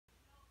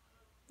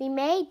we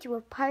may do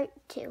a part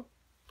 2.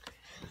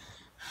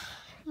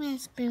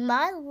 Spring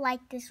Bud,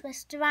 like this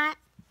restaurant?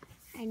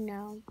 I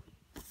know.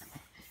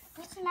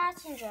 Mr.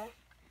 Messenger,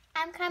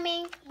 I'm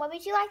coming. What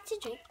would you like to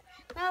drink?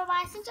 No,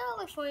 since you're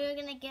looking for, you're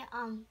gonna get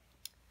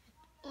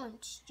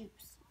orange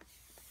juice.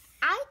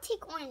 I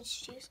take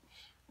orange juice.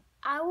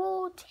 I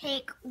will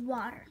take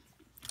water.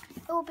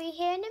 It will be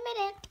here in a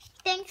minute.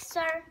 Thanks,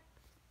 sir.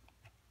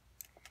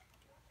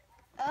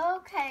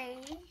 Okay.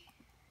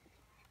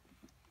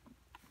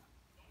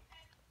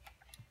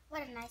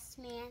 What a nice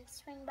man,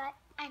 Spring Bud.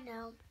 I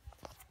know.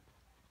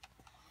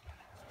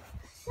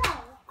 So,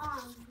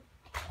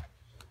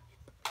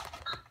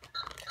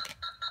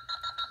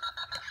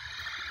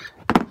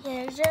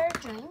 here's your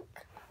drink.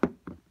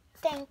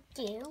 Thank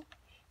you.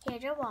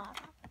 Here's your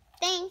water.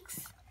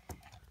 Thanks.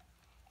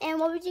 And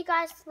what would you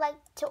guys like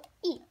to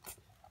eat?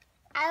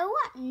 I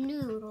want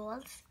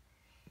noodles.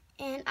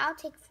 And I'll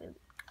take food.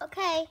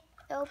 Okay.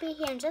 It'll be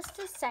here in just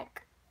a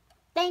sec.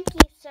 Thank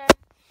you, sir.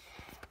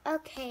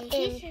 Okay.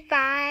 In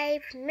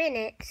 5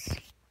 minutes.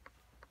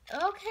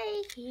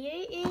 Okay,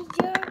 here is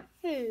your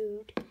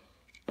food.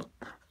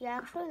 He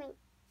actually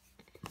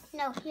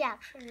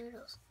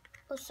noodles.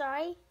 Oh,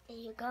 sorry. There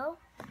you go.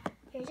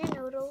 Here's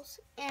your noodles.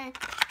 And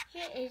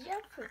here is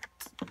your fruit.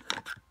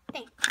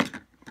 Thanks.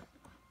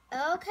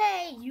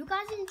 Okay, you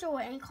guys enjoy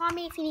and call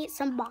me if you need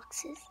some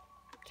boxes.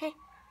 Okay?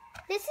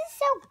 This is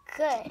so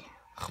good.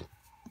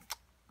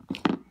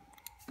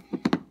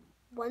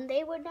 One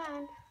day we're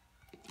done.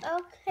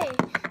 Okay,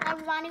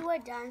 everybody, we're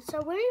done.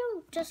 So we're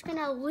just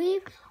gonna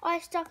leave our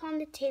stuff on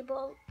the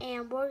table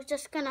and we're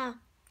just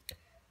gonna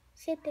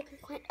see if they can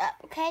clean up,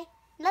 okay?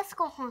 Let's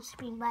go home,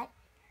 Spring Bud.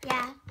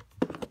 Yeah.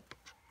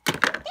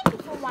 Thank you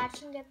for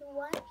watching,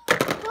 everyone.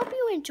 Hope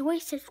you enjoy.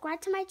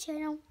 Subscribe to my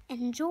channel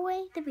and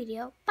enjoy the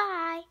video. Bye.